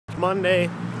Monday.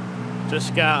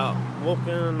 Just got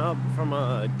woken up from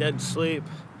a dead sleep.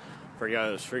 Forgot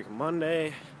it was freaking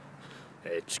Monday.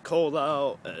 It's cold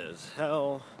out as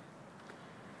hell.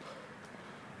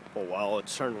 Oh well,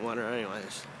 it's turning winter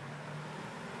anyways.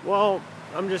 Well,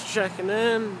 I'm just checking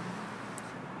in.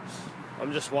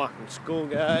 I'm just walking school,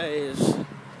 guys.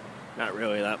 Not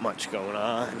really that much going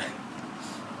on.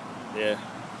 Yeah.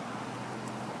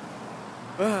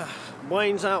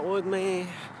 Blaine's out with me.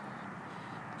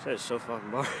 It's so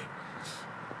fucking boring.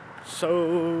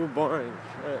 So boring.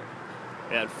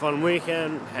 We had a fun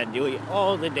weekend. Had to delete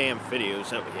all the damn videos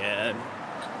that we had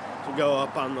to go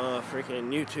up on the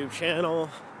freaking YouTube channel.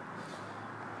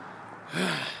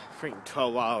 Freaking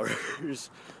 12 hours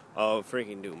of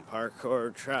freaking doing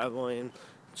parkour, traveling,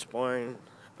 exploring.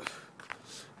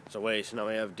 It's a waste. Now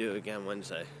we have to do it again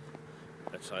Wednesday.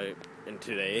 That's like in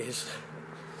 2 days.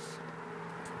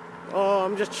 Oh,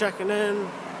 I'm just checking in.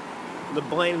 The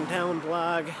Blaine Town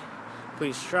vlog.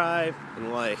 Please subscribe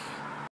and like.